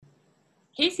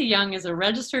Casey Young is a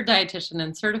registered dietitian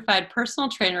and certified personal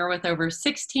trainer with over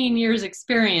 16 years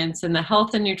experience in the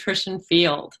health and nutrition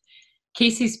field.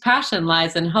 Casey's passion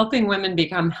lies in helping women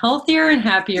become healthier and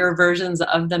happier versions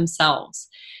of themselves.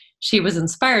 She was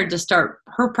inspired to start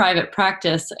her private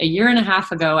practice a year and a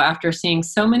half ago after seeing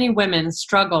so many women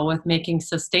struggle with making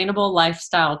sustainable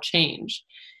lifestyle change.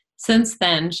 Since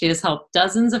then, she has helped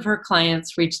dozens of her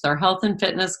clients reach their health and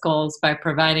fitness goals by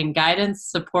providing guidance,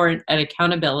 support, and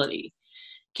accountability.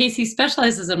 Casey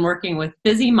specializes in working with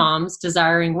busy moms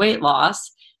desiring weight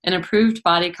loss and improved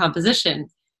body composition.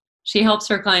 She helps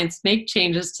her clients make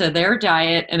changes to their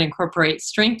diet and incorporate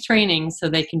strength training so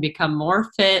they can become more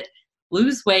fit,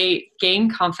 lose weight, gain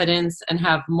confidence, and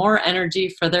have more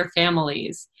energy for their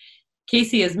families.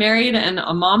 Casey is married and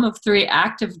a mom of 3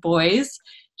 active boys.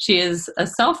 She is a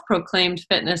self-proclaimed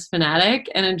fitness fanatic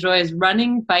and enjoys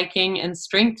running, biking, and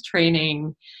strength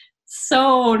training.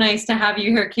 So nice to have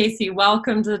you here, Casey.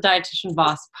 Welcome to the Dietitian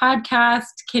Boss podcast.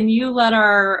 Can you let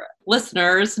our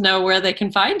listeners know where they can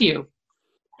find you?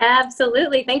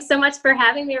 Absolutely. Thanks so much for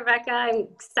having me, Rebecca. I'm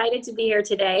excited to be here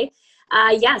today.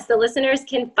 Yes, the listeners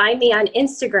can find me on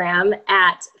Instagram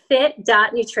at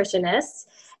fit.nutritionist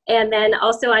and then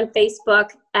also on Facebook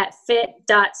at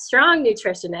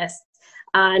fit.strongnutritionist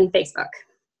on Facebook.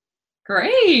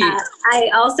 Great. I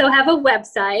also have a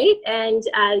website, and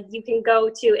you can go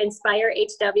to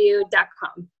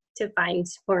inspirehw.com to find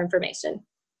more information.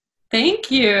 Thank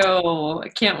you. I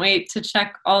can't wait to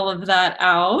check all of that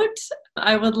out.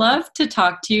 I would love to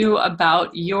talk to you about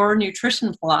your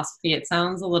nutrition philosophy. It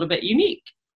sounds a little bit unique.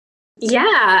 Yeah,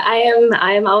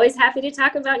 I am always happy to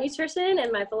talk about nutrition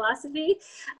and my philosophy.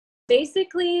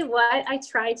 Basically, what I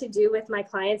try to do with my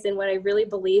clients and what I really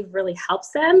believe really helps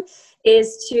them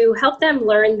is to help them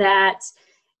learn that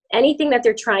anything that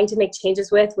they're trying to make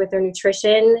changes with their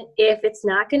nutrition, if it's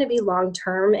not going to be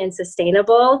long-term and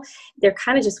sustainable, they're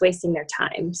kind of just wasting their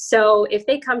time. So if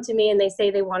they come to me and they say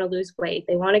they want to lose weight,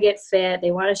 they want to get fit,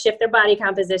 they want to shift their body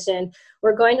composition,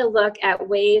 we're going to look at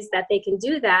ways that they can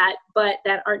do that, but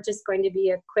that aren't just going to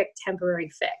be a quick temporary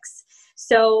fix.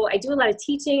 So I do a lot of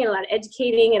teaching and a lot of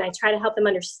educating, and I try to help them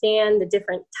understand the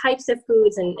different types of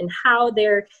foods and how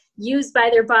they're used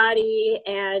by their body.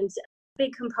 And a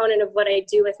big component of what I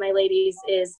do with my ladies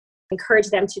is encourage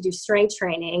them to do strength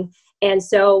training. And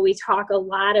so we talk a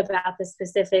lot about the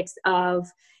specifics of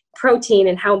protein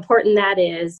and how important that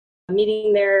is,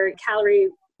 meeting their calorie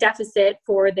deficit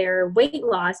for their weight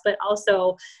loss, but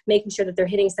also making sure that they're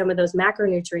hitting some of those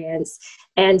macronutrients.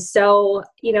 And so,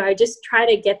 I just try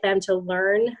to get them to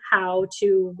learn how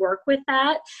to work with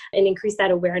that and increase that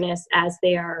awareness as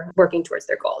they are working towards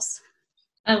their goals.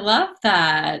 I love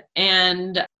that.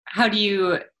 And how do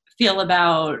you feel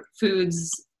about foods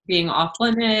being off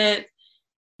limit?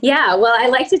 Yeah, well, I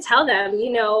like to tell them,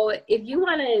 if you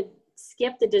want to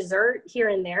skip the dessert here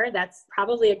and there, that's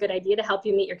probably a good idea to help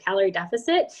you meet your calorie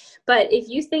deficit. But if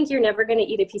you think you're never going to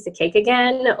eat a piece of cake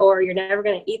again, or you're never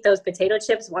going to eat those potato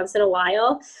chips once in a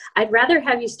while, I'd rather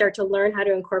have you start to learn how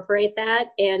to incorporate that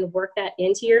and work that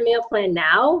into your meal plan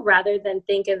now, rather than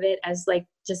think of it as like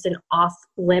just an off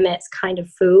limits kind of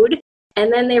food. And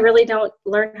then they really don't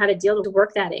learn how to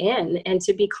work that in and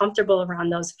to be comfortable around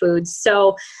those foods.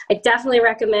 So I definitely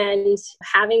recommend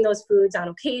having those foods on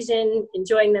occasion,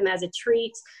 enjoying them as a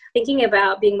treat, thinking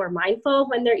about being more mindful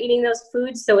when they're eating those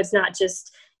foods. So it's not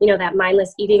just, that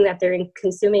mindless eating, that they're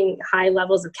consuming high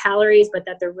levels of calories, but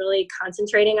that they're really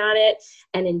concentrating on it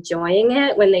and enjoying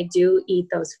it when they do eat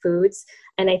those foods.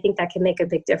 And I think that can make a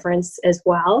big difference as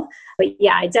well. But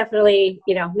yeah, I definitely,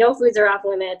 no foods are off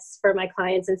limits for my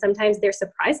clients. And sometimes they're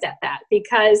surprised at that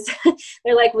because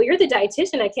they're like, well, you're the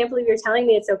dietitian. I can't believe you're telling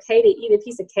me it's okay to eat a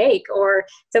piece of cake or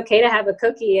it's okay to have a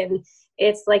cookie. And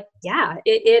it's like, yeah,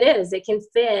 it is. It can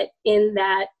fit in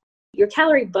that. Your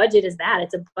calorie budget is that.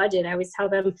 It's a budget. I always tell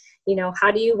them, how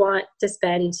do you want to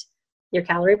spend your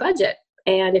calorie budget?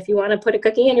 And if you want to put a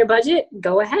cookie in your budget,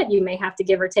 go ahead. You may have to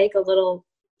give or take a little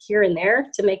here and there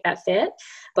to make that fit.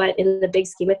 But in the big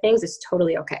scheme of things, it's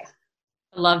totally okay.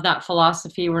 I love that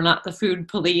philosophy. We're not the food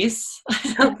police.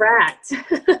 Correct.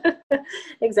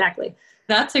 Exactly.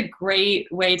 That's a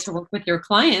great way to work with your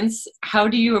clients. How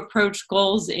do you approach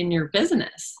goals in your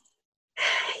business?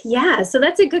 Yeah, so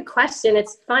that's a good question.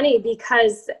 It's funny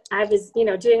because I was,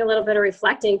 doing a little bit of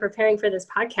reflecting, preparing for this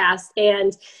podcast.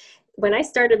 And when I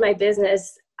started my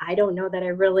business, I don't know that I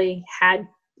really had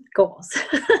goals,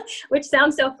 which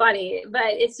sounds so funny, but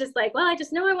it's just like, well, I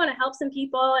just know I want to help some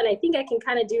people and I think I can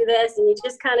kind of do this. And you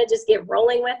just kind of just get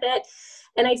rolling with it.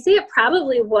 And I'd say it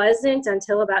probably wasn't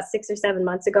until about 6 or 7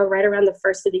 months ago, right around the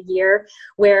first of the year,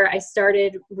 where I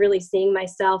started really seeing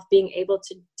myself being able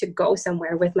to go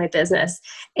somewhere with my business.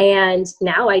 And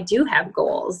now I do have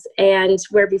goals. And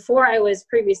where before I was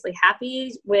previously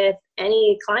happy with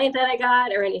any client that I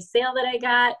got or any sale that I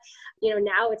got,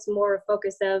 now it's more a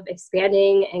focus of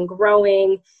expanding and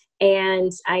growing.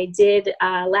 And I did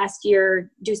last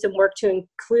year do some work to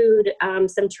include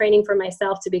some training for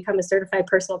myself to become a certified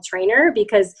personal trainer,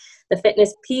 because the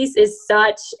fitness piece is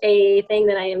such a thing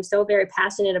that I am so very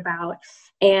passionate about.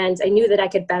 And I knew that I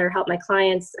could better help my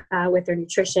clients with their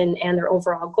nutrition and their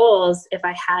overall goals if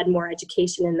I had more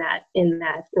education in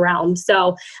that realm.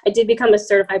 So I did become a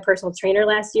certified personal trainer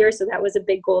last year. So that was a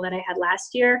big goal that I had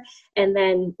last year. And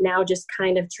then now just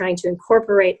kind of trying to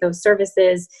incorporate those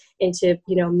services into,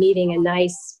 meeting a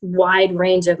nice wide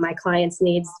range of my clients'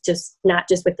 needs, just not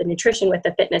just with the nutrition, with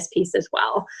the fitness piece as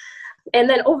well. And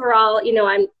then overall,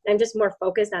 I'm just more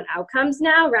focused on outcomes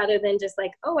now rather than just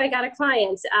like, oh, I got a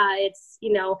client. It's,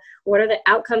 what are the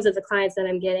outcomes of the clients that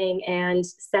I'm getting, and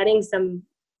setting some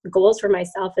goals for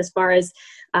myself as far as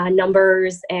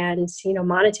numbers and,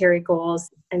 monetary goals.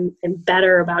 I'm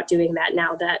better about doing that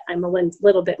now that I'm a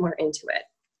little bit more into it.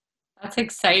 That's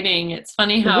exciting. It's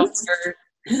funny how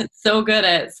we're so good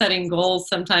at setting goals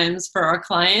sometimes for our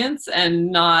clients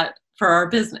and not for our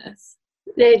business.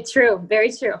 True.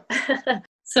 Very true.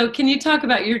 So can you talk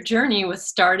about your journey with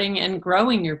starting and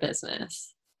growing your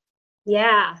business?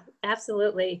 Yeah,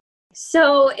 absolutely.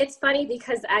 So it's funny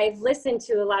because I've listened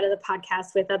to a lot of the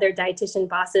podcasts with other dietitian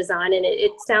bosses on, and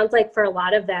it sounds like for a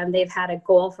lot of them, they've had a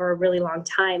goal for a really long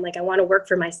time. Like, I want to work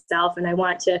for myself and I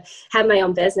want to have my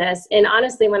own business. And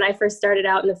honestly, when I first started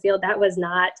out in the field, that was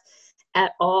not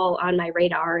at all on my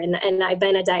radar. And I've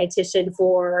been a dietitian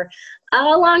for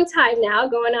a long time now,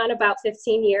 going on about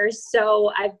 15 years.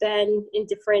 So I've been in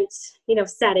different,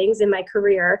 settings in my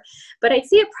career, but I'd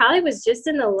say it probably was just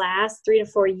in the last 3 to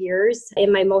 4 years.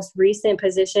 In my most recent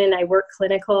position, I work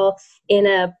clinical in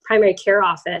a primary care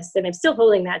office, and I'm still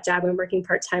holding that job. I'm working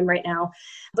part-time right now,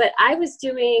 but I was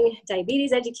doing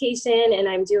diabetes education, and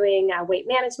I'm doing weight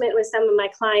management with some of my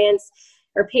clients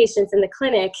or patients in the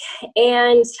clinic.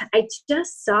 And I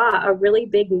just saw a really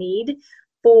big need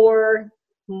for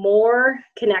more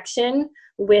connection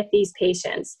with these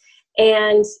patients.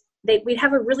 And we'd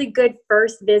have a really good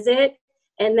first visit.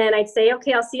 And then I'd say,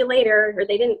 okay, I'll see you later. Or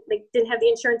they didn't have the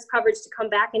insurance coverage to come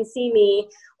back and see me.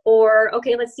 Or,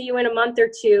 okay, let's see you in a month or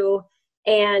two.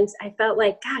 And I felt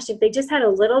like, gosh, if they just had a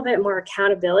little bit more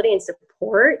accountability and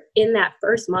support in that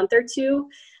first month or two,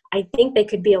 I think they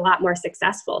could be a lot more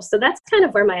successful. So that's kind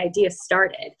of where my idea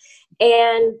started.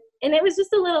 And it was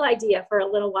just a little idea for a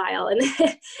little while. And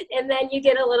then you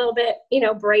get a little bit,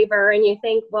 braver, and you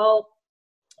think, well,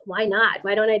 why not?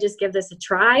 Why don't I just give this a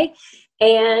try?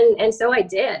 And so I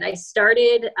did. I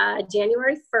started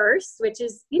January 1st, which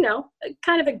is,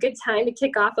 kind of a good time to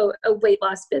kick off a weight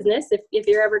loss business if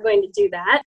you're ever going to do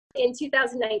that, in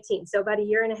 2019. So about a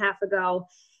year and a half ago.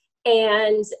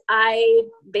 And I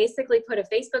basically put a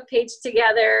Facebook page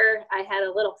together. I had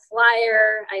a little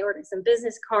flyer. I ordered some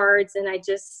business cards, and I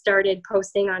just started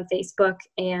posting on Facebook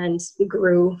and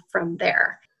grew from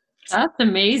there. That's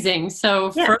amazing.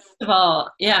 So first of all,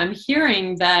 I'm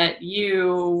hearing that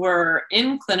you were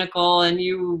in clinical and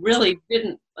you really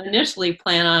didn't initially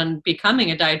plan on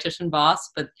becoming a dietitian boss,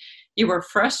 but you were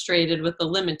frustrated with the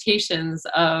limitations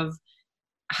of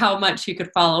how much you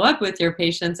could follow up with your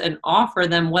patients and offer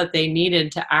them what they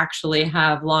needed to actually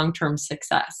have long-term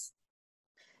success.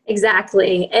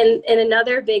 Exactly. And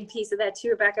another big piece of that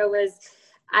too, Rebecca, was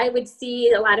I would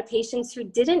see a lot of patients who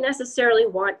didn't necessarily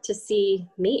want to see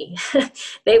me.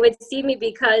 They would see me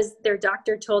because their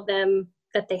doctor told them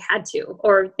that they had to,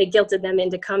 or they guilted them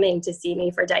into coming to see me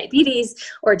for diabetes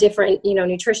or different,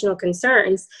 nutritional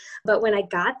concerns. But when I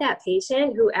got that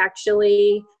patient who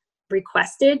actually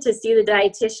requested to see the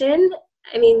dietitian,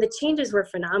 I mean, the changes were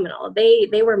phenomenal.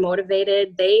 They were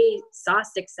motivated. They saw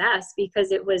success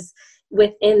because it was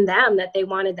within them that they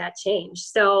wanted that change.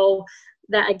 So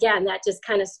that just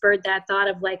kind of spurred that thought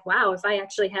of like, wow, if I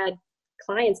actually had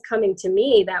clients coming to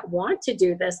me that want to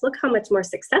do this, look how much more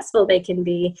successful they can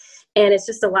be. And it's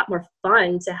just a lot more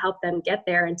fun to help them get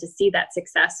there and to see that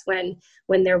success when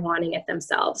they're wanting it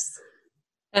themselves.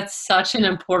 That's such an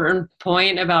important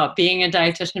point about being a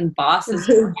dietitian boss, is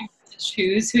you have to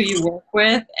choose who you work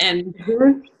with, and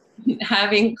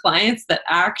having clients that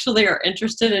actually are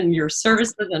interested in your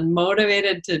services and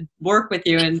motivated to work with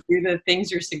you and do the things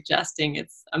you're suggesting.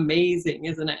 It's amazing,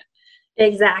 isn't it?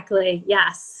 Exactly.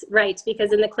 Yes. Right.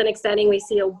 Because in the clinic setting, we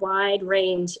see a wide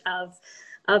range of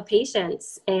of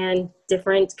patients and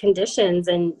different conditions.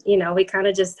 And, we kind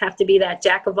of just have to be that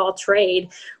jack of all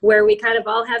trade, where we kind of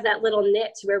all have that little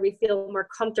niche where we feel more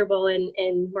comfortable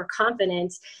and more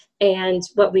confident and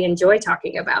what we enjoy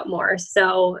talking about more.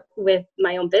 So with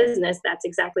my own business, that's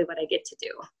exactly what I get to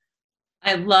do.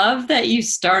 I love that you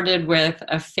started with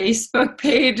a Facebook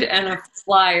page and a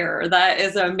flyer. That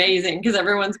is amazing, because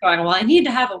everyone's going, well, I need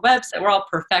to have a website. We're all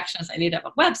perfectionists. I need to have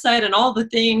a website and all the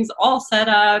things all set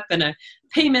up and a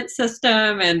payment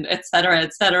system and et cetera,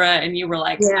 et cetera. And you were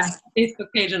like, yeah. Facebook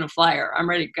page and a flyer. I'm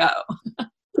ready to go.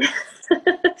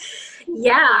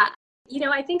 Yeah.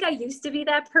 I think I used to be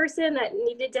that person that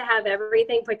needed to have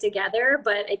everything put together,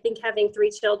 but I think having 3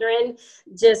 children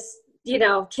just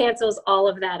cancels all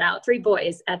of that out. 3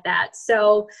 boys at that.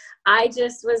 So I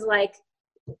just was like,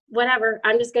 whatever,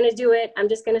 I'm just going to do it. I'm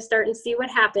just going to start and see what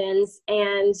happens.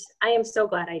 And I am so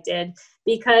glad I did,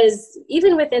 because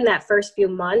even within that first few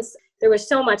months, there was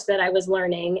so much that I was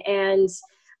learning. And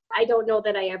I don't know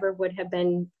that I ever would have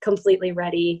been completely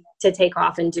ready to take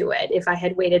off and do it if I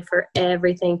had waited for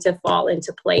everything to fall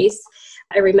into place.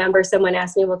 I remember someone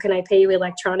asked me, well, can I pay you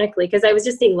electronically? Because I was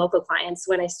just seeing local clients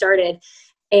when I started.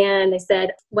 And I said,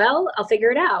 well, I'll figure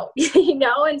it out,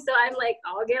 And so I'm like,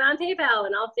 I'll get on PayPal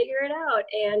and I'll figure it out.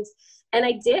 And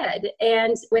I did.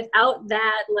 And without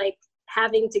that, like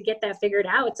having to get that figured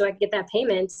out so I could get that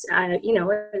payment,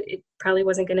 it probably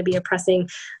wasn't going to be a pressing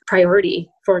priority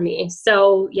for me.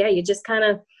 So yeah, you just kind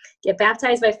of get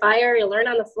baptized by fire. You learn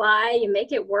on the fly, you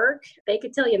make it work, fake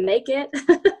it till you make it,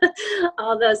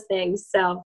 all those things.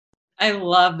 So I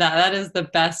love that. That is the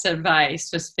best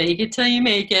advice. Just fake it till you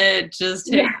make it.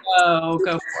 Just go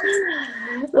for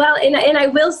it. Well, and I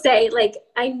will say, like,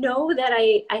 I know that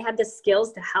I had the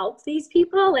skills to help these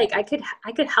people. Like I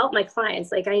could help my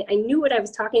clients. Like I knew what I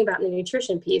was talking about in the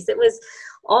nutrition piece. It was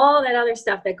all that other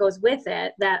stuff that goes with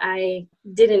it that I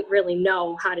didn't really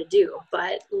know how to do,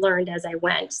 but learned as I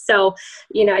went. So,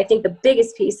 I think the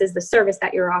biggest piece is the service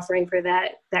that you're offering for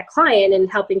that client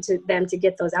and helping them to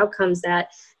get those outcomes that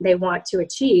they want to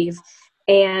achieve.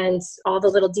 And all the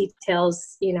little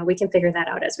details, we can figure that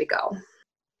out as we go.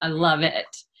 I love it.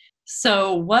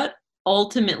 So what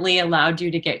ultimately allowed you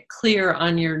to get clear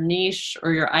on your niche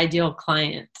or your ideal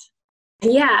client?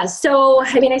 Yeah. So,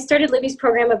 I started Libby's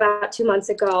program about 2 months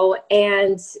ago,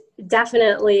 and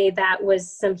definitely that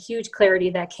was some huge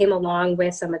clarity that came along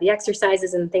with some of the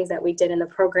exercises and things that we did in the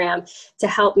program to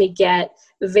help me get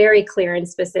very clear and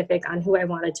specific on who I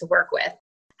wanted to work with.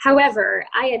 However,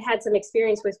 I had had some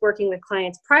experience with working with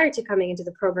clients prior to coming into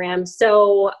the program,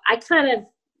 so I kind of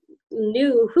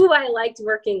knew who I liked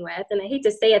working with, and I hate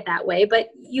to say it that way, but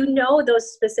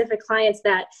those specific clients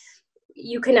that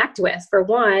you connect with, for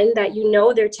one, that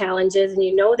their challenges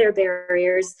and their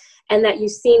barriers, and that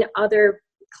you've seen other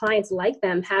clients like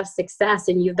them have success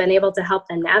and you've been able to help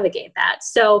them navigate that.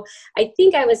 So I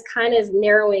think I was kind of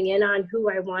narrowing in on who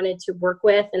I wanted to work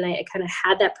with, and I kind of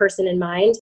had that person in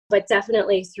mind. But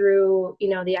definitely through,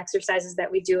 the exercises that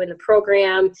we do in the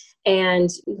program, and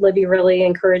Libby really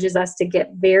encourages us to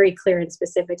get very clear and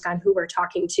specific on who we're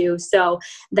talking to. So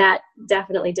that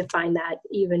definitely defined that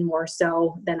even more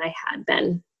so than I had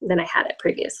it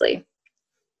previously.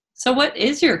 So what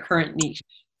is your current niche?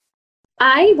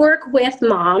 I work with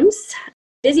moms,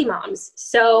 busy moms.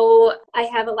 So I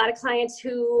have a lot of clients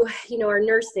who, are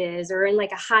nurses or in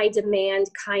like a high demand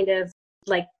kind of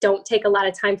like don't take a lot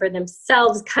of time for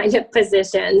themselves kind of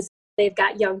positions. They've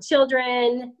got young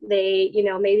children. They,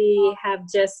 maybe have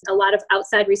just a lot of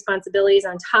outside responsibilities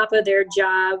on top of their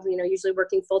job, usually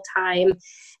working full time.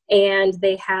 And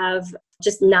they have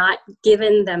just not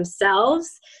given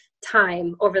themselves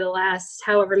time over the last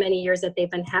however many years that they've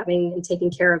been having and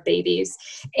taking care of babies.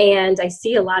 And I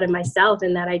see a lot of myself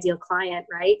in that ideal client,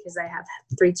 right? Because I have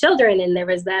 3 children, and there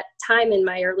was that time in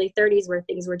my early 30s where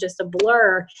things were just a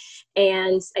blur.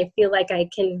 And I feel like I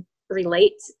can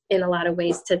relate in a lot of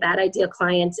ways to that ideal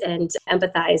client and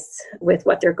empathize with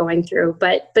what they're going through.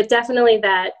 But definitely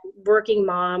that working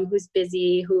mom who's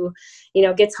busy, who,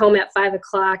 gets home at 5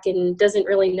 o'clock and doesn't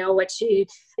really know what she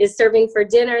is serving for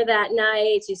dinner that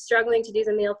night. She's struggling to do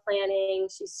the meal planning.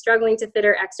 She's struggling to fit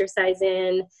her exercise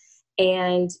in.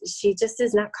 And she just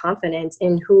is not confident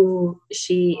in who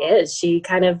she is. She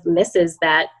kind of misses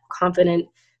that confident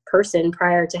person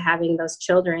prior to having those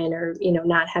children, or,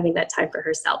 not having that time for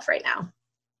herself right now.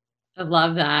 I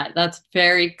love that. That's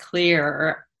very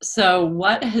clear. So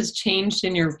what has changed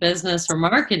in your business or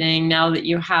marketing now that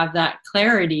you have that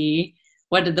clarity?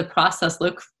 What did the process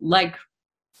look like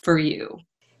for you?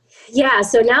 Yeah.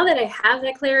 So now that I have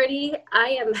that clarity,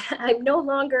 I'm no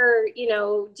longer,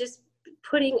 just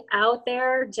putting out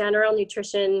there general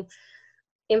nutrition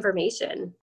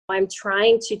information. I'm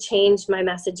trying to change my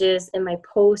messages and my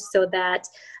posts so that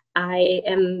I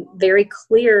am very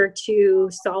clear to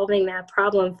solving that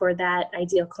problem for that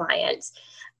ideal client.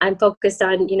 I'm focused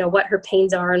on, what her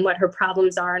pains are and what her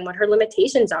problems are and what her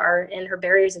limitations are and her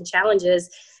barriers and challenges.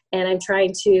 And I'm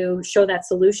trying to show that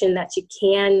solution that she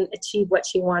can achieve what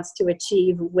she wants to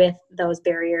achieve with those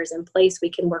barriers in place. We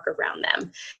can work around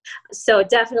them. So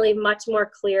definitely much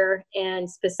more clear and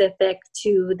specific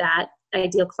to that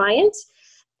ideal client,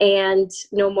 and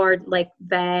no more like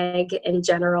vague and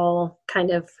general kind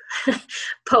of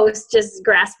posts just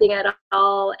grasping at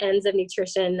all ends of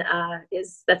nutrition.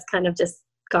 That's kind of just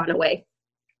gone away.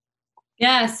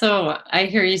 Yeah, so I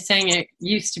hear you saying it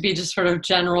used to be just sort of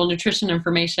general nutrition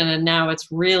information, and now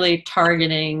it's really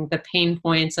targeting the pain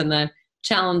points and the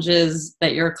challenges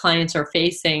that your clients are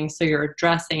facing, so you're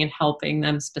addressing and helping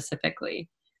them specifically.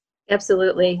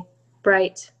 Absolutely.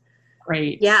 Right.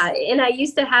 Great. Yeah. And I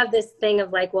used to have this thing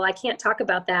of like, well, I can't talk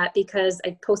about that because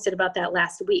I posted about that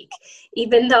last week,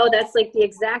 even though that's like the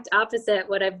exact opposite.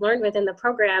 What I've learned within the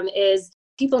program is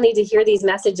people need to hear these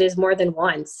messages more than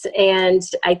once. And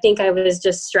I think I was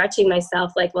just stretching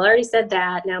myself like, well, I already said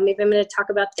that. Now maybe I'm going to talk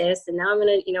about this. And now I'm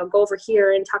going to, go over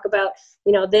here and talk about,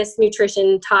 this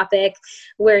nutrition topic,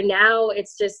 where now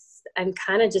it's just, I'm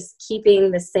kind of just keeping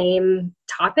the same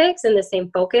topics and the same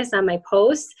focus on my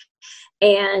posts.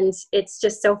 And it's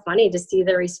just so funny to see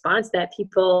the response that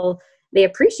people, they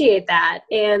appreciate that.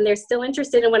 And they're still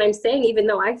interested in what I'm saying, even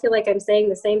though I feel like I'm saying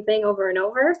the same thing over and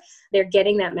over. They're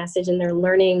getting that message and they're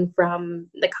learning from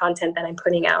the content that I'm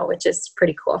putting out, which is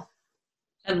pretty cool.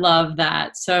 I love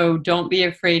that. So don't be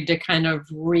afraid to kind of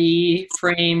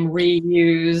reframe,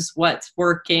 reuse what's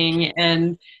working,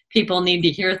 and people need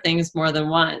to hear things more than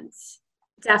once.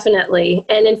 Definitely.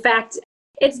 And in fact,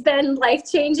 it's been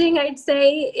life-changing, I'd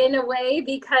say, in a way,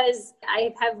 because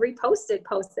I have reposted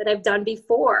posts that I've done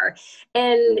before.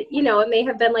 And, it may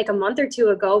have been like a month or two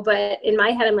ago, but in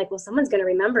my head, I'm like, well, someone's going to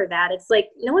remember that. It's like,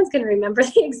 no one's going to remember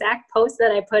the exact post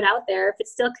that I put out there. If it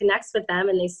still connects with them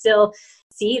and they still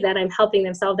see that I'm helping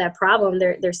them solve that problem,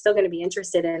 they're still going to be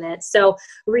interested in it. So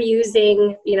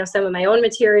reusing, some of my own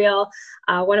material.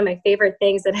 One of my favorite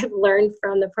things that I've learned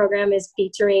from the program is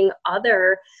featuring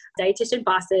other dietitian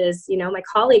bosses, my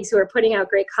colleagues who are putting out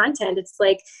great content. It's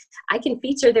like, I can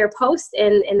feature their posts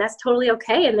and that's totally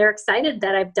okay. And they're excited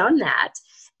that I've done that.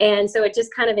 And so it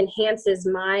just kind of enhances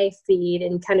my feed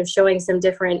and kind of showing some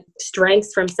different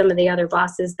strengths from some of the other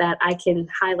bosses that I can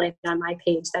highlight on my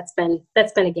page. That's been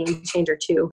a game changer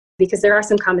too, because there are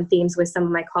some common themes with some of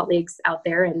my colleagues out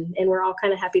there, and we're all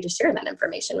kind of happy to share that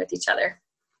information with each other.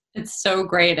 It's so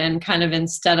great. And kind of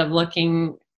instead of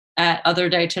looking at other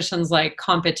dietitians like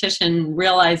competition,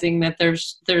 realizing that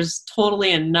there's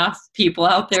totally enough people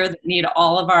out there that need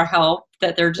all of our help,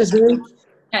 that they're just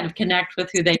kind of connect with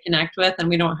who they connect with, and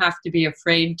we don't have to be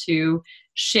afraid to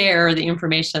share the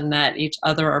information that each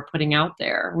other are putting out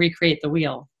there. Recreate the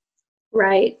wheel.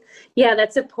 Right. Yeah,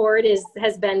 that support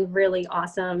has been really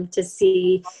awesome to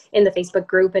see in the Facebook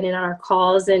group and in our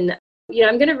calls. And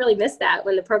I'm going to really miss that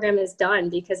when the program is done,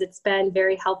 because it's been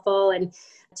very helpful and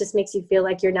just makes you feel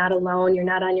like you're not alone. You're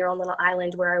not on your own little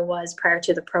island where I was prior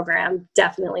to the program.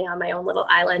 Definitely on my own little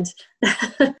island.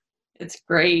 It's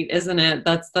great, isn't it?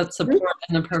 That support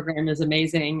in the program is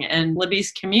amazing. And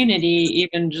Libby's community,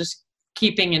 even just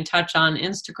keeping in touch on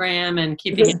Instagram and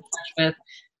keeping in touch with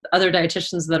other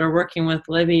dietitians that are working with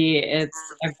Libby, it's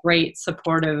a great,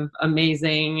 supportive,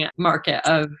 amazing market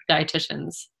of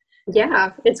dietitians.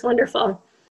 Yeah, it's wonderful.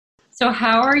 So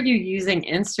how are you using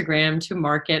Instagram to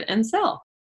market and sell?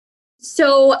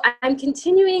 So I'm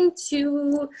continuing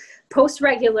to post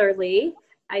regularly.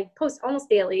 I post almost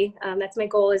daily. That's my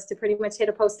goal, is to pretty much hit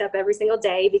a post up every single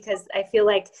day, because I feel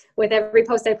like with every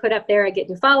post I put up there, I get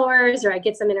new followers or I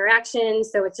get some interaction.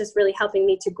 So it's just really helping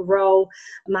me to grow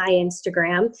my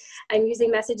Instagram. I'm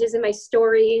using messages in my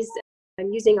stories.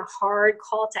 I'm using a hard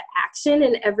call to action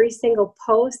in every single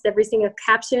post, every single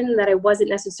caption that I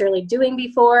wasn't necessarily doing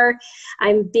before.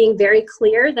 I'm being very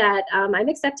clear that I'm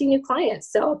accepting new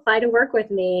clients. So apply to work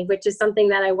with me, which is something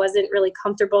that I wasn't really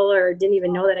comfortable or didn't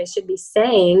even know that I should be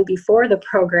saying before the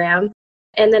program.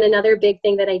 And then another big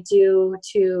thing that I do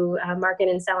to market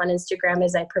and sell on Instagram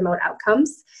is I promote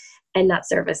outcomes and not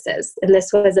services. And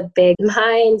this was a big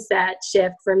mindset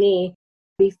shift for me.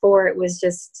 Before, it was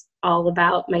just all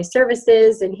about my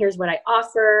services and here's what I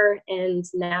offer. And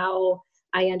now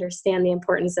I understand the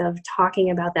importance of talking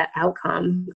about that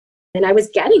outcome. And I was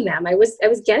getting them. I was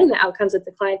getting the outcomes with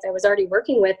the clients I was already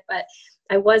working with, but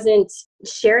I wasn't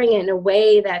sharing it in a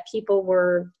way that people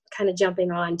were kind of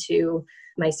jumping on to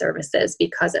my services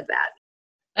because of that.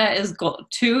 That is gold.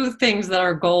 Two things that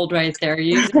are gold right there.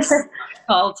 Using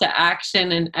call to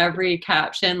action in every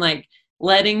caption, like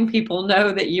letting people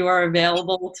know that you are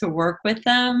available to work with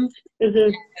them Hmm.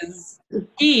 is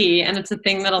key. And it's a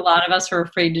thing that a lot of us are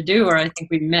afraid to do, or I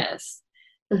think we miss.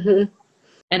 Hmm.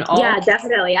 And Yeah, all,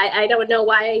 definitely. I don't know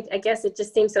why. I guess it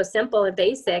just seems so simple and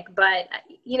basic, but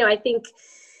I think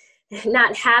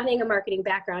not having a marketing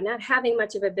background, not having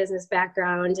much of a business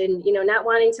background, and not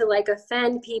wanting to like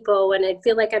offend people when I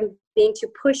feel like I'm being too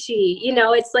pushy,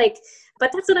 it's like,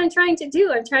 but that's what I'm trying to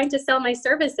do. I'm trying to sell my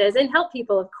services and help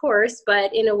people, of course,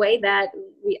 but in a way that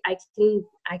I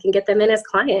can get them in as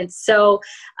clients. So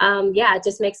yeah, it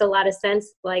just makes a lot of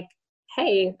sense. Like,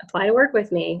 hey, apply to work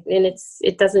with me. And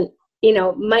it doesn't,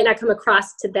 might not come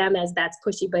across to them as that's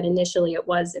pushy, but initially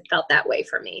it felt that way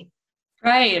for me.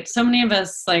 right. So many of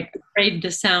us like afraid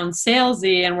to sound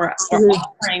salesy, and we're Mhm.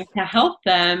 offering to help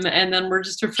them. And then we're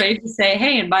just afraid to say,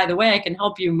 hey, and by the way, I can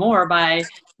help you more by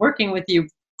working with you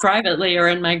privately or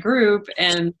in my group.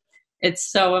 And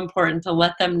it's so important to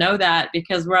let them know that,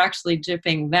 because we're actually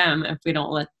gypping them if we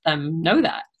don't let them know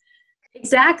that.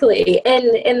 Exactly.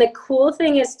 And the cool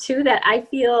thing is too that I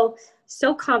feel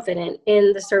so confident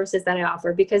in the services that I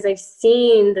offer because I've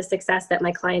seen the success that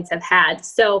my clients have had.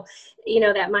 So,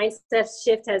 that mindset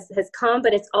shift has come,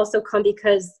 but it's also come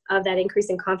because of that increase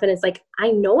in confidence. Like, I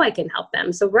know I can help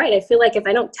them. So, right, I feel like if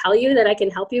I don't tell you that I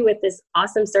can help you with this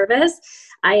awesome service,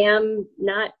 I am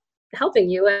not helping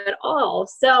you at all.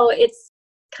 So, it's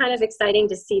kind of exciting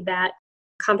to see that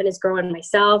confidence grow in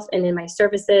myself and in my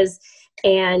services.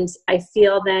 And I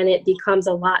feel then it becomes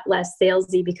a lot less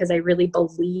salesy because I really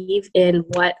believe in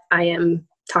what I am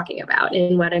talking about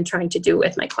and what I'm trying to do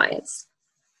with my clients.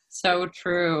 So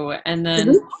true. And then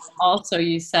Mhm. also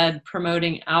you said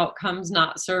promoting outcomes,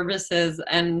 not services.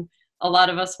 And a lot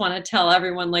of us want to tell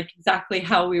everyone like exactly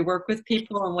how we work with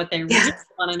people, and what they really Yeah.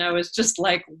 want to know is just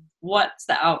like, what's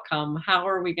the outcome? How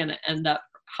are we going to end up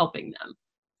helping them?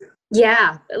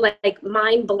 Yeah, like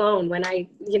mind blown when I,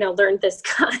 learned this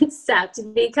concept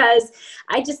because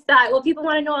I just thought, well, people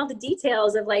want to know all the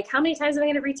details of like how many times am I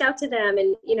going to reach out to them,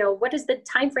 and what is the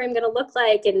time frame going to look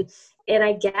like, and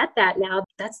I get that now.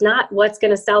 That's not what's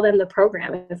going to sell them the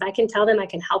program. If I can tell them I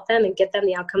can help them and get them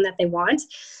the outcome that they want,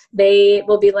 they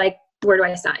will be like, where do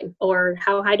I sign, or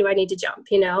how high do I need to jump?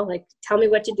 Like, tell me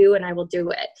what to do and I will do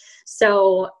it.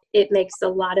 So it makes a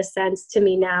lot of sense to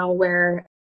me now where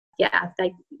yeah,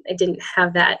 I didn't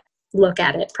have that look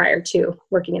at it prior to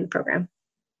working in the program.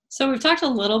 So we've talked a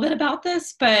little bit about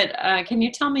this, but can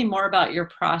you tell me more about your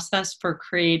process for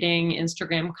creating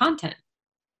Instagram content?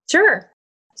 Sure.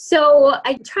 So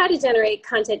I try to generate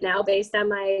content now based on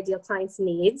my ideal client's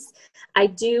needs. I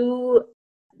do,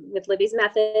 with Libby's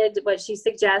method, what she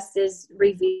suggests is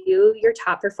review your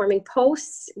top performing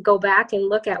posts, go back and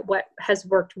look at what has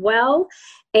worked well,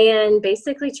 and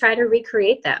basically try to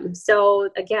recreate them. So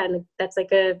again, that's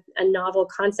like a novel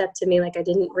concept to me. Like, I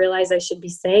didn't realize I should be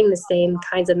saying the same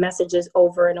kinds of messages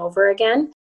over and over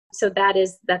again. So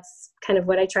that's kind of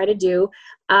what I try to do.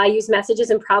 I use messages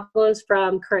and problems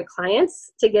from current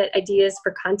clients to get ideas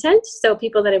for content. So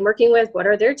people that I'm working with, what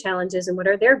are their challenges and what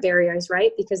are their barriers,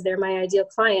 right? Because they're my ideal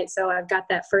client. So I've got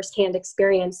that firsthand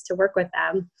experience to work with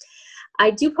them.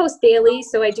 I do post daily,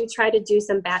 so I do try to do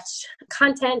some batch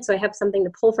content. So I have something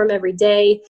to pull from every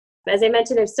day. As I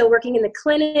mentioned, I'm still working in the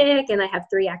clinic and I have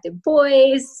 3 active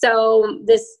boys. So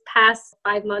this past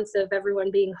 5 months of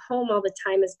everyone being home all the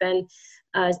time has been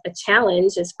a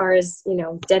challenge as far as,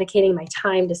 dedicating my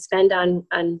time to spend on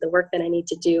the work that I need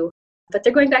to do. But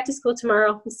they're going back to school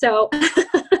tomorrow. So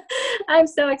I'm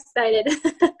so excited.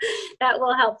 That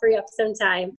will help free up some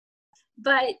time.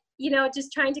 But,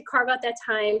 just trying to carve out that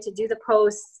time to do the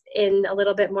posts in a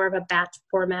little bit more of a batch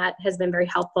format has been very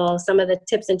helpful. Some of the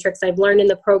tips and tricks I've learned in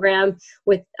the program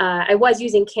I was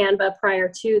using Canva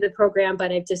prior to the program,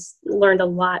 but I've just learned a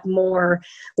lot more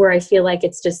where I feel like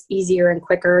it's just easier and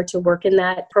quicker to work in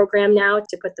that program now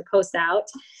to put the posts out.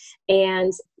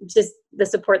 And just the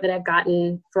support that I've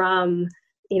gotten from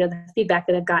the feedback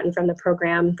that I've gotten from the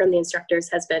program, from the instructors,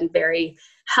 has been very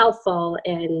helpful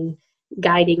in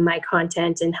guiding my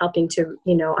content and helping to,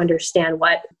 understand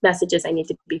what messages I need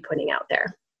to be putting out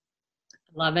there.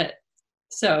 Love it.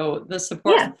 So the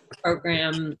support Yeah.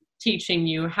 program teaching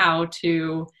you how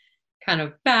to kind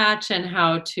of batch and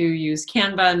how to use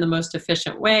Canva in the most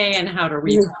efficient way, and how to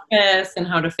repurpose and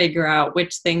how to figure out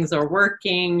which things are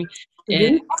working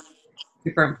is Mm-hmm.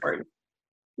 super important.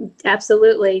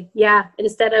 Absolutely. Yeah.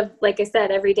 Instead of, like I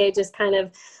said, every day just kind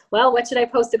of, well, what should I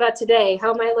post about today?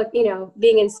 How am I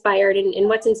being inspired and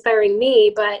what's inspiring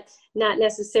me, but not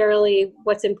necessarily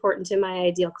what's important to my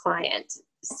ideal client.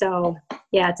 So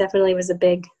yeah, it definitely was a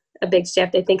big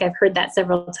shift. I think I've heard that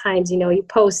several times. You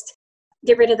post,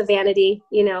 get rid of the vanity.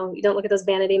 You don't look at those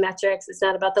vanity metrics. It's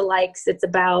not about the likes. It's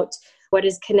about what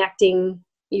is connecting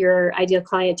your ideal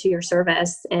client to your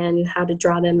service and how to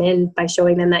draw them in by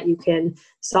showing them that you can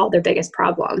solve their biggest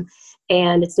problem.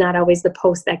 And it's not always the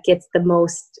post that gets the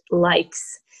most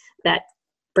likes that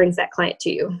brings that client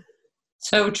to you.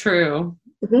 So true.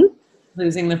 Mm-hmm.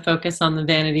 Losing the focus on the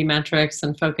vanity metrics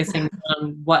and focusing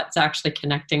on what's actually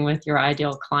connecting with your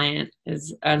ideal client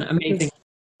is an amazing.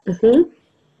 Mm-hmm.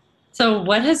 So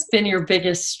what has been your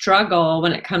biggest struggle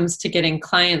when it comes to getting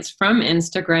clients from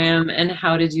Instagram, and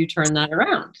how did you turn that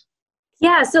around?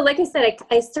 Yeah, so like I said,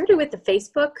 I started with the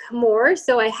Facebook more.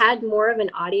 So I had more of an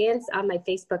audience on my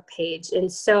Facebook page.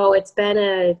 And so it's been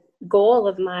a goal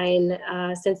of mine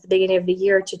since the beginning of the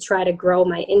year to try to grow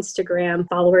my Instagram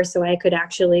followers so I could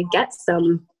actually get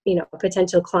some,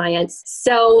 potential clients.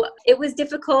 So it was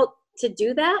difficult to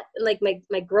do that. Like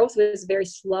my growth was very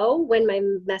slow when my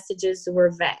messages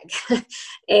were vague.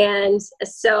 And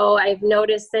so I've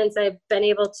noticed since I've been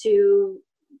able to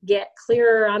get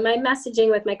clearer on my messaging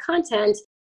with my content,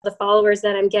 the followers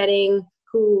that I'm getting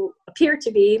who appear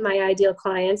to be my ideal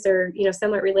clients or,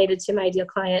 somewhat related to my ideal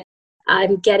client,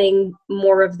 I'm getting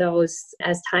more of those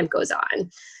as time goes on.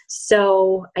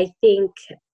 So I think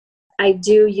I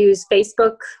do use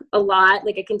Facebook a lot.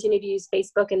 Like I continue to use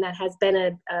Facebook, and that has been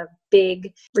a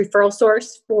big referral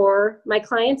source for my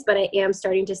clients, but I am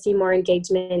starting to see more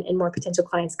engagement and more potential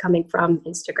clients coming from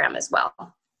Instagram as well.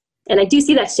 And I do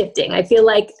see that shifting. I feel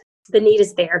like the need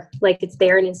is there. Like it's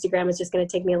there, and Instagram is just going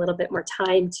to take me a little bit more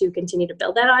time to continue to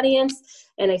build that audience.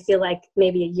 And I feel like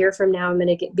maybe a year from now, I'm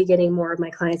going to be getting more of my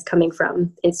clients coming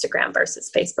from Instagram versus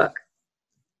Facebook.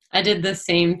 I did the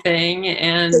same thing,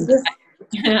 and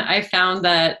I found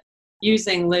that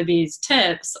using Libby's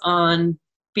tips on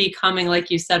becoming,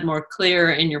 like you said, more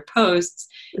clear in your posts,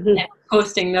 mm-hmm. and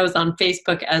posting those on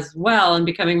Facebook as well and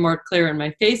becoming more clear in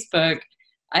my Facebook,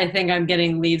 I think I'm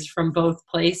getting leads from both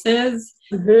places.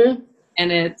 Mm-hmm.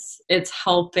 And it's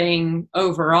helping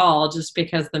overall just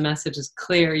because the message is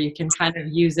clear. You can kind of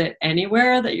use it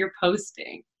anywhere that you're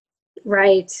posting.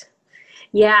 Right.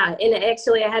 Yeah. And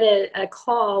actually I had a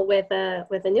call with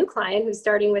a new client who's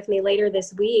starting with me later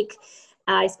this week.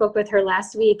 I spoke with her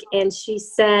last week, and she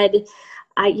said,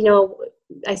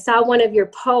 I saw one of your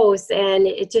posts and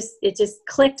it just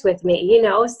clicked with me,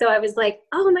 So I was like,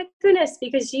 oh my goodness,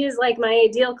 because she is like my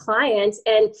ideal client,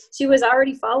 and she was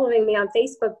already following me on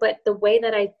Facebook, but the way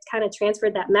that I kind of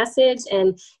transferred that message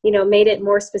and, made it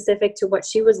more specific to what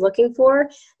she was looking for,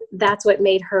 that's what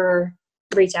made her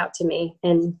reach out to me,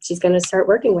 and she's going to start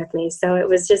working with me. So it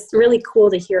was just really cool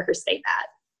to hear her say that.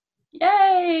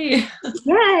 Yay!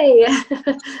 Yay!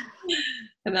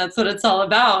 And that's what it's all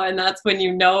about. And that's when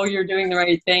you're doing the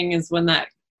right thing, is when that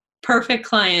perfect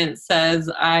client says,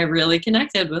 I really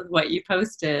connected with what you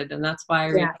posted. And that's why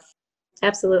I Yeah,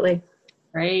 absolutely.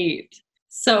 Great.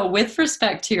 So with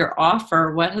respect to your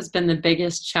offer, what has been the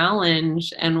biggest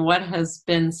challenge, and what has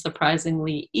been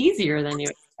surprisingly easier than you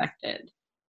expected?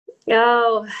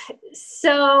 Oh,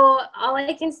 so all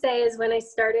I can say is when I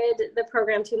started the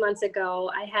program 2 months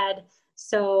ago, I had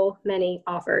so many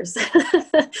offers.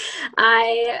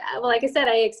 Like I said,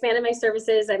 I expanded my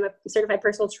services. I'm a certified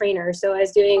personal trainer. So I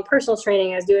was doing personal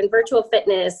training. I was doing virtual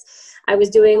fitness. I was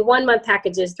doing 1 month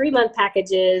packages, 3 month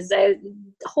packages, a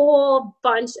whole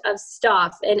bunch of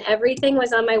stuff, and everything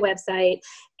was on my website.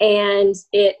 And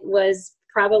it was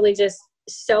probably just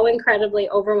so incredibly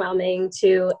overwhelming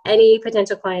to any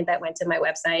potential client that went to my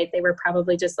website. They were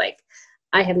probably just like,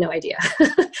 I have no idea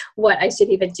what I should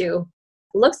even do.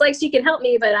 Looks like she can help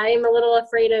me, but I am a little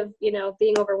afraid of,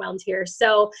 being overwhelmed here.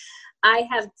 So I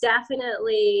have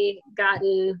definitely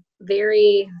gotten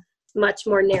very much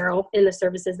more narrow in the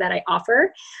services that I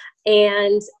offer.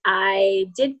 And I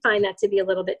did find that to be a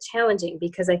little bit challenging,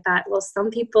 because I thought, well, some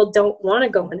people don't want to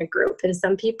go in a group, and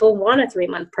some people want a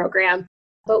 3-month program.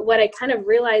 But what I kind of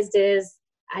realized is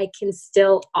I can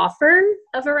still offer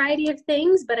a variety of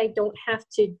things, but I don't have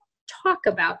to talk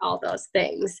about all those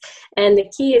things. And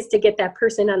the key is to get that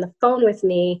person on the phone with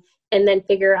me and then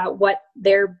figure out what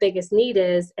their biggest need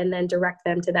is, and then direct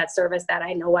them to that service that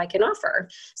I know I can offer.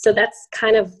 So that's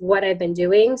kind of what I've been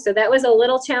doing. So that was a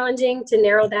little challenging to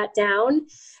narrow that down.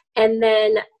 And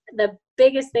then the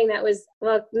biggest thing that was,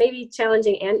 well, maybe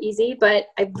challenging and easy, but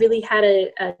I really had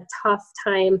a tough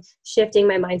time shifting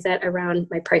my mindset around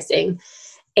my pricing.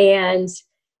 And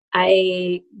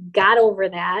I got over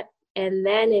that. And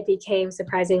then it became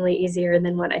surprisingly easier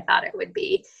than what I thought it would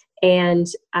be. And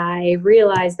I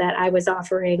realized that I was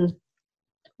offering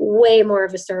way more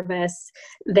of a service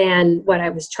than what I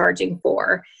was charging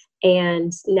for.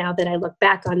 And now that I look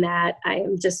back on that, I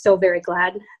am just so very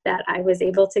glad that I was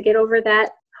able to get over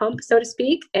that hump, so to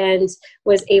speak, and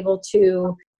was able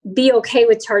to be okay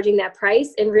with charging that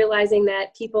price and realizing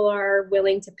that people are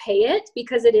willing to pay it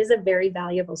because it is a very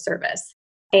valuable service.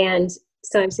 And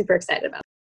so I'm super excited about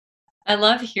it. I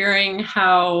love hearing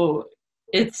how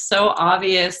it's so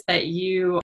obvious that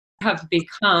you have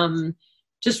become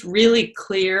just really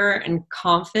clear and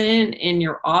confident in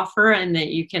your offer and that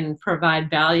you can provide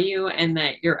value and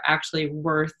that you're actually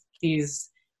worth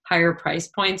these higher price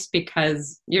points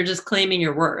because you're just claiming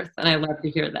your worth. And I love to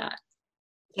hear that.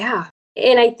 Yeah.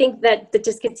 And I think that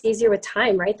just gets easier with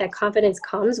time, right? That confidence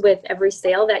comes with every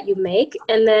sale that you make.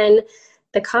 And then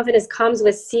the confidence comes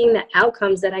with seeing the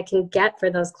outcomes that I can get for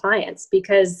those clients.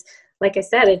 Because like I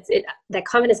said, that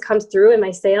confidence comes through in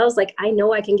my sales. Like, I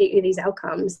know I can get you these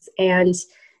outcomes, and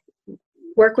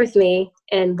work with me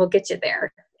and we'll get you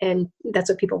there. And that's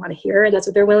what people want to hear. And that's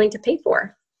what they're willing to pay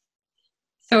for.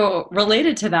 So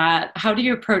related to that, how do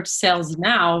you approach sales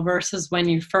now versus when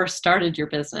you first started your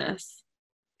business?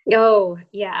 Oh,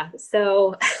 yeah.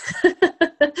 So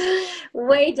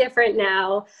way different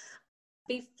now.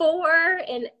 Before,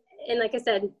 and like I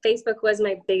said, Facebook was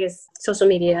my biggest social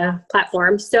media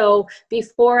platform. So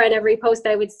before, on every post,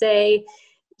 I would say,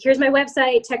 here's my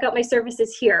website, check out my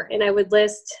services here. And I would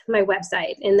list my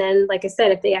website. And then, like I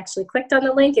said, if they actually clicked on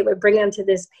the link, it would bring them to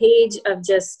this page of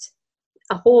just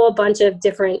a whole bunch of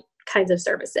different kinds of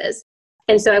services.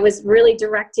 And so I was really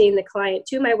directing the client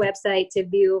to my website to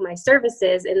view my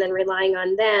services and then relying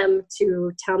on them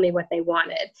to tell me what they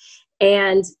wanted.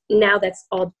 And now that's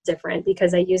all different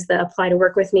because I use the apply to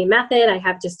work with me method. I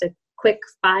have just a quick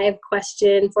 4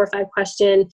 or 5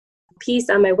 question piece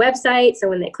on my website. So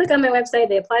when they click on my website,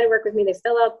 they apply to work with me, they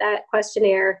fill out that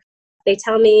questionnaire. They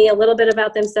tell me a little bit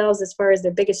about themselves as far as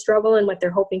their biggest struggle and what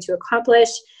they're hoping to accomplish.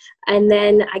 And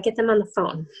then I get them on the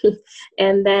phone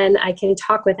and then I can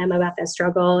talk with them about that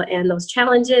struggle and those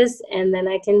challenges. And then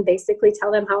I can basically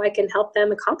tell them how I can help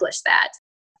them accomplish that.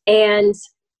 And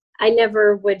I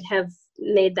never would have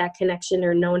made that connection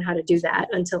or known how to do that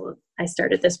until I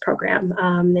started this program.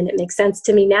 And it makes sense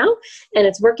to me now and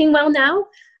it's working well now.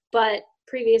 But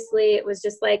previously it was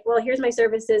just like, well, here's my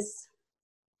services.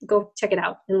 Go check it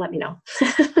out and let me know.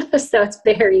 So it's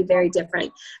very, very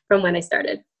different from when I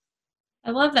started. I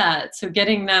love that. So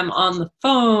getting them on the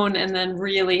phone and then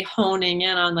really honing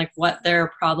in on like what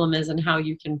their problem is and how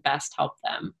you can best help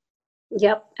them.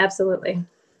 Yep, absolutely.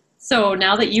 So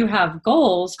now that you have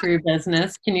goals for your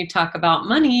business, can you talk about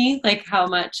money? Like how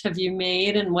much have you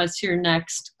made and what's your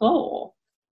next goal?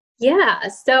 Yeah,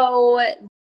 so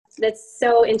that's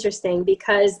so interesting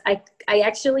because I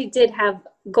actually did have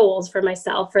goals for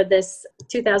myself for this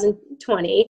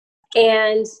 2020.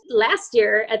 And last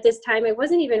year at this time, I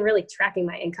wasn't even really tracking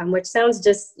my income, which sounds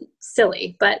just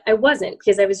silly, but I wasn't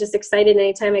because I was just excited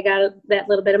anytime I got that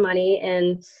little bit of money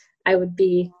and I would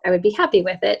be happy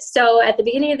with it. So at the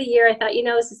beginning of the year, I thought,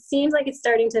 this seems like it's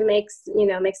starting to make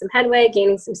some headway,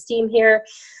 gaining some steam here.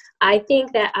 I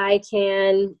think that I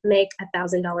can make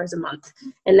 $1,000 a month.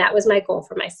 And that was my goal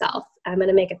for myself. I'm going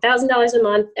to make $1,000 a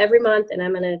month every month. And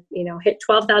I'm going to, hit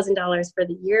 $12,000 for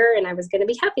the year. And I was going to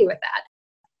be happy with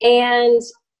that. And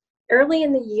early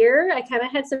in the year, I kind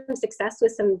of had some success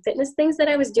with some fitness things that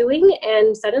I was doing.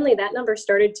 And suddenly that number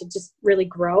started to just really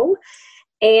grow.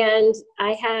 And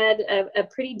I had a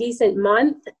pretty decent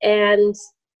month. And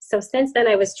so since then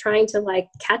I was trying to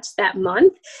catch that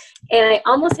month and I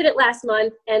almost hit it last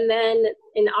month. And then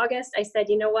in August, I said,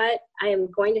 you know what, I am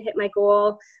going to hit my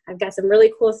goal. I've got some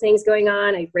really cool things going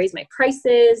on. I raised my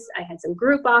prices. I had some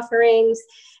group offerings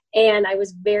and I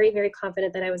was very, very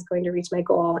confident that I was going to reach my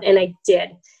goal. And I did.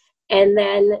 And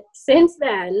then since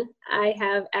then I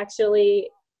have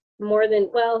actually more than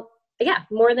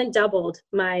doubled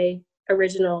my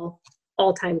original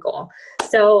all-time goal.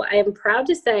 So I am proud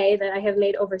to say that I have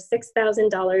made over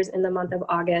 $6,000 in the month of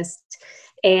August.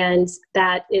 And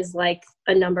that is like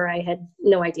a number I had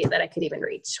no idea that I could even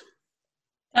reach.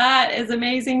 That is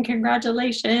amazing.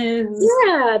 Congratulations.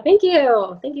 Yeah, thank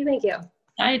you. Thank you.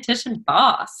 Dietitian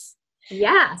boss.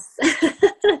 Yes.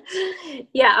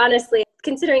 Yeah, honestly,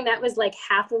 considering that was like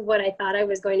half of what I thought I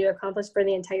was going to accomplish for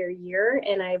the entire year,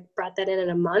 and I brought that in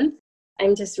a month,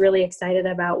 I'm just really excited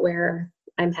about where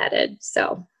I'm headed.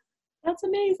 So that's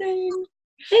amazing.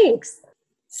 Thanks.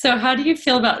 So how do you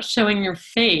feel about showing your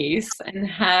face and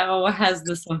how has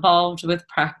this evolved with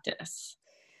practice?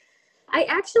 I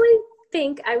actually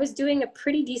think I was doing a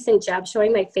pretty decent job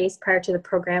showing my face prior to the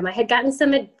program. I had gotten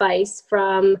some advice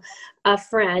from a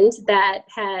friend that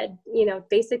had,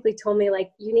 basically told me,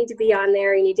 like, you need to be on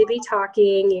there, you need to be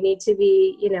talking, you need to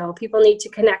be, people need to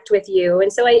connect with you.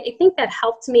 And so I think that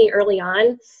helped me early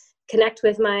on connect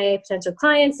with my potential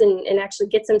clients and actually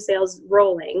get some sales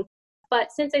rolling.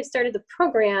 But since I've started the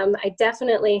program, I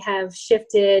definitely have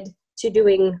shifted to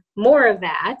doing more of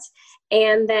that.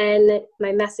 And then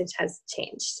my message has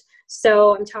changed.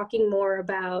 So I'm talking more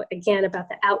about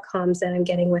the outcomes that I'm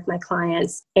getting with my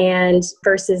clients and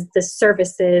versus the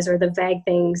services or the vague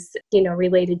things,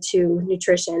 related to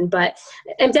nutrition. But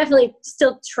I'm definitely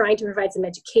still trying to provide some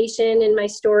education in my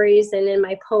stories and in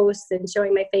my posts and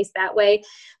showing my face that way.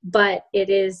 But it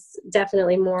is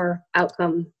definitely more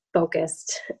outcome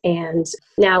focused. And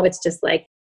now it's just like,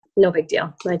 no big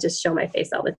deal. I just show my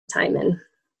face all the time and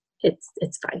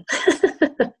it's fine.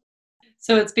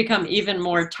 So it's become even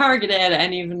more targeted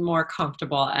and even more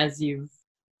comfortable as you've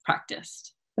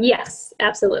practiced. Yes,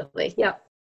 absolutely. Yep.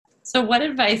 So what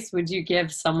advice would you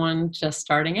give someone just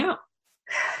starting out?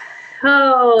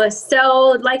 Oh,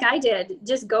 so like I did,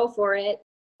 just go for it.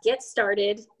 Get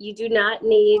started. You do not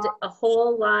need a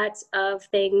whole lot of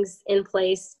things in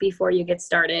place before you get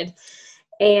started.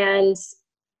 And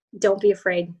don't be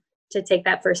afraid to take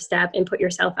that first step and put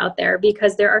yourself out there,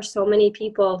 because there are so many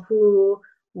people who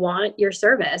want your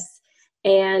service,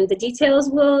 and the details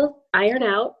will iron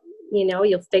out.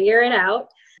 You'll figure it out.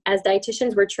 As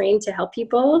dietitians, we're trained to help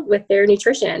people with their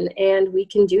nutrition, and we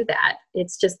can do that.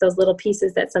 It's just those little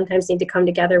pieces that sometimes need to come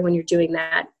together when you're doing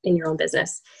that in your own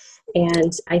business.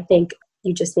 And I think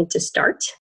you just need to start.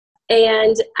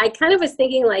 And I kind of was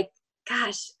thinking, like,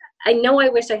 gosh, I know I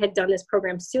wish I had done this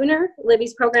program sooner,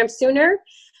 Libby's program sooner,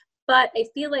 but I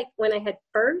feel like when I had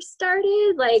first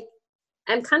started, like,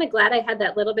 I'm kind of glad I had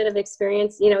that little bit of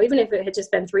experience, even if it had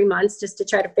just been 3 months, just to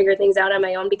try to figure things out on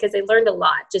my own, because I learned a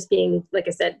lot just being, like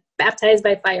I said, baptized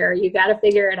by fire. You got to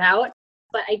figure it out.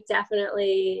 But I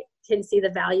definitely can see the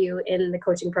value in the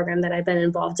coaching program that I've been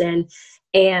involved in.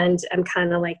 And I'm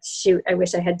kind of like, shoot, I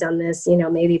wish I had done this,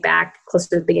 maybe back closer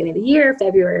to the beginning of the year,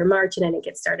 February or March, and I didn't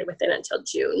get started with it until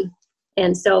June.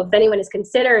 And so if anyone is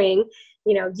considering,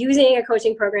 using a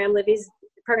coaching program, Libby's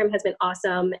program has been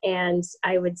awesome. And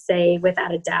I would say,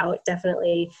 without a doubt,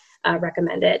 definitely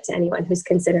recommend it to anyone who's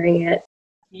considering it.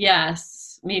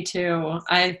 Yes, me too.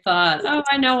 I thought,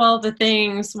 I know all the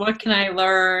things. What can I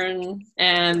learn?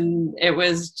 And it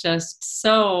was just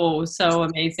so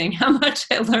amazing how much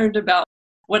I learned about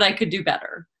what I could do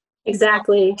better.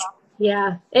 Exactly.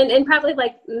 Yeah. And probably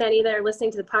like many that are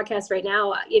listening to the podcast right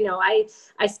now,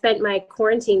 I spent my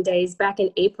quarantine days back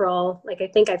in April. Like, I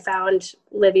think I found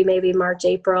Libby maybe March,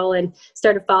 April, and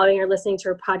started following her, listening to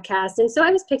her podcast. And so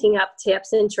I was picking up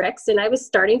tips and tricks, and I was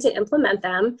starting to implement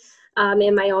them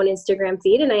in my own Instagram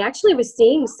feed. And I actually was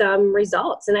seeing some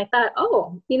results. And I thought,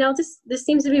 this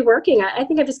seems to be working. I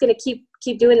think I'm just going to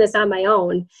keep doing this on my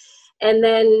own. And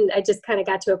then I just kind of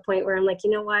got to a point where I'm like, you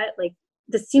know what, like,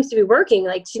 this seems to be working.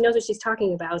 Like, she knows what she's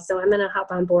talking about. So I'm going to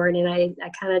hop on board. And I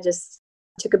kind of just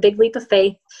took a big leap of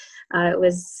faith. It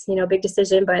was, a big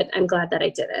decision, but I'm glad that I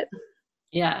did it.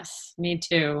 Yes, me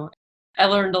too. I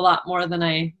learned a lot more than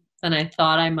I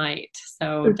thought I might.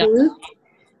 So definitely,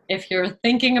 if you're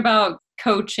thinking about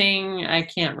coaching, I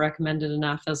can't recommend it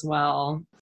enough as well.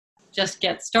 Just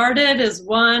get started is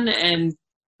one, and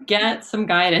get some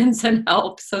guidance and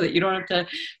help so that you don't have to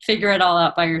figure it all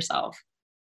out by yourself.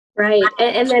 Right.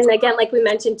 And then again, like we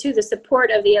mentioned too, the support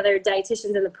of the other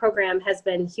dietitians in the program has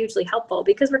been hugely helpful,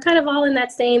 because we're kind of all in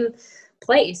that same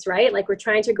place, right? Like, we're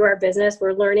trying to grow our business,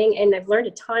 we're learning, and I've learned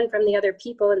a ton from the other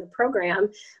people in the program,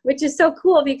 which is so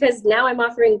cool, because now I'm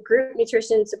offering group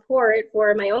nutrition support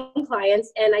for my own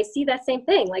clients, and I see that same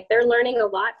thing. Like, they're learning a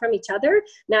lot from each other,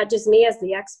 not just me as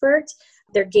the expert.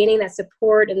 They're gaining that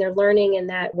support and they're learning in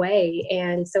that way.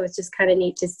 And so it's just kind of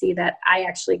neat to see that I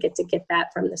actually get to get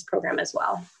that from this program as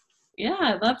well. Yeah,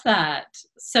 I love that.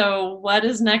 So what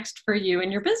is next for you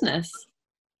in your business?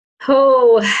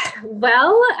 Oh,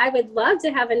 well, I would love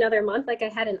to have another month like I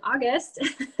had in August.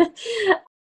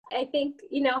 I think,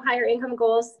 higher income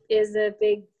goals is a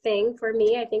big thing for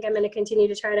me. I think I'm going to continue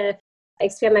to try to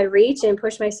expand my reach and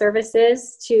push my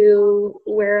services to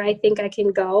where I think I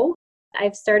can go.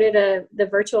 I've started the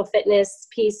virtual fitness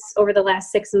piece over the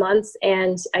last 6 months,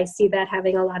 and I see that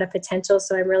having a lot of potential.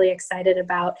 So I'm really excited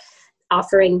about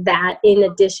offering that in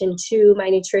addition to my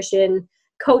nutrition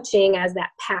coaching as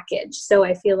that package. So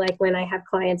I feel like when I have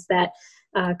clients that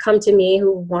come to me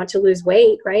who want to lose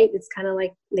weight, right, it's kind of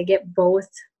like they get both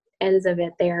ends of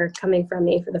it there coming from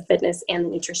me for the fitness and the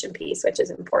nutrition piece, which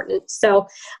is important. So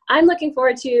I'm looking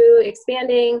forward to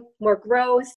expanding, more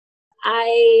growth.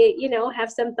 I,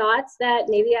 have some thoughts that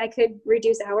maybe I could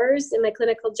reduce hours in my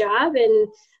clinical job and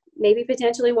maybe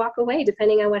potentially walk away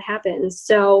depending on what happens.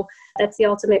 So that's the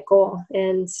ultimate goal.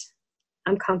 And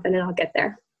I'm confident I'll get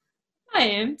there. I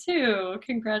am too.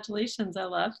 Congratulations. I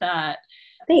love that.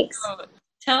 Thanks. So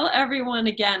tell everyone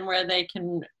again where they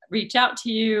can reach out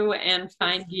to you and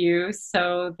find you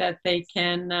so that they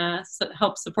can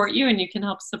help support you and you can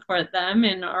help support them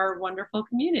in our wonderful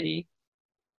community.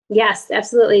 Yes,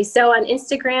 absolutely. So on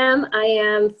Instagram, I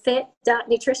am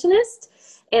fit.nutritionist.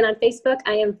 And on Facebook,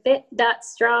 I am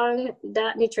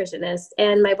fit.strong.nutritionist.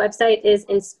 And my website is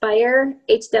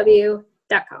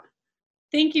inspirehw.com.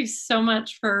 Thank you so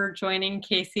much for joining,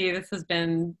 Casey. This has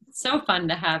been so fun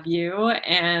to have you.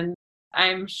 And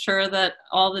I'm sure that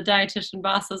all the dietitian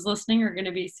bosses listening are going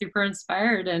to be super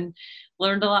inspired and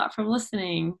learned a lot from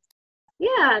listening.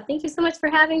 Yeah, thank you so much for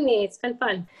having me. It's been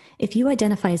fun. If you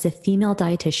identify as a female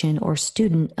dietitian or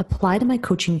student, apply to my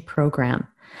coaching program.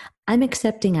 I'm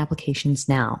accepting applications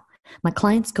now. My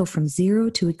clients go from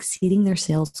zero to exceeding their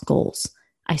sales goals.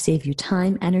 I save you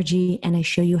time, energy, and I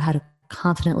show you how to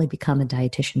confidently become a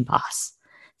dietitian boss.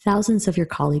 Thousands of your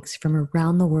colleagues from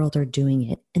around the world are doing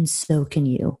it, and so can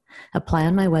you. Apply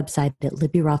on my website at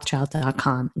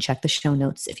libbyrothschild.com and check the show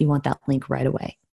notes if you want that link right away.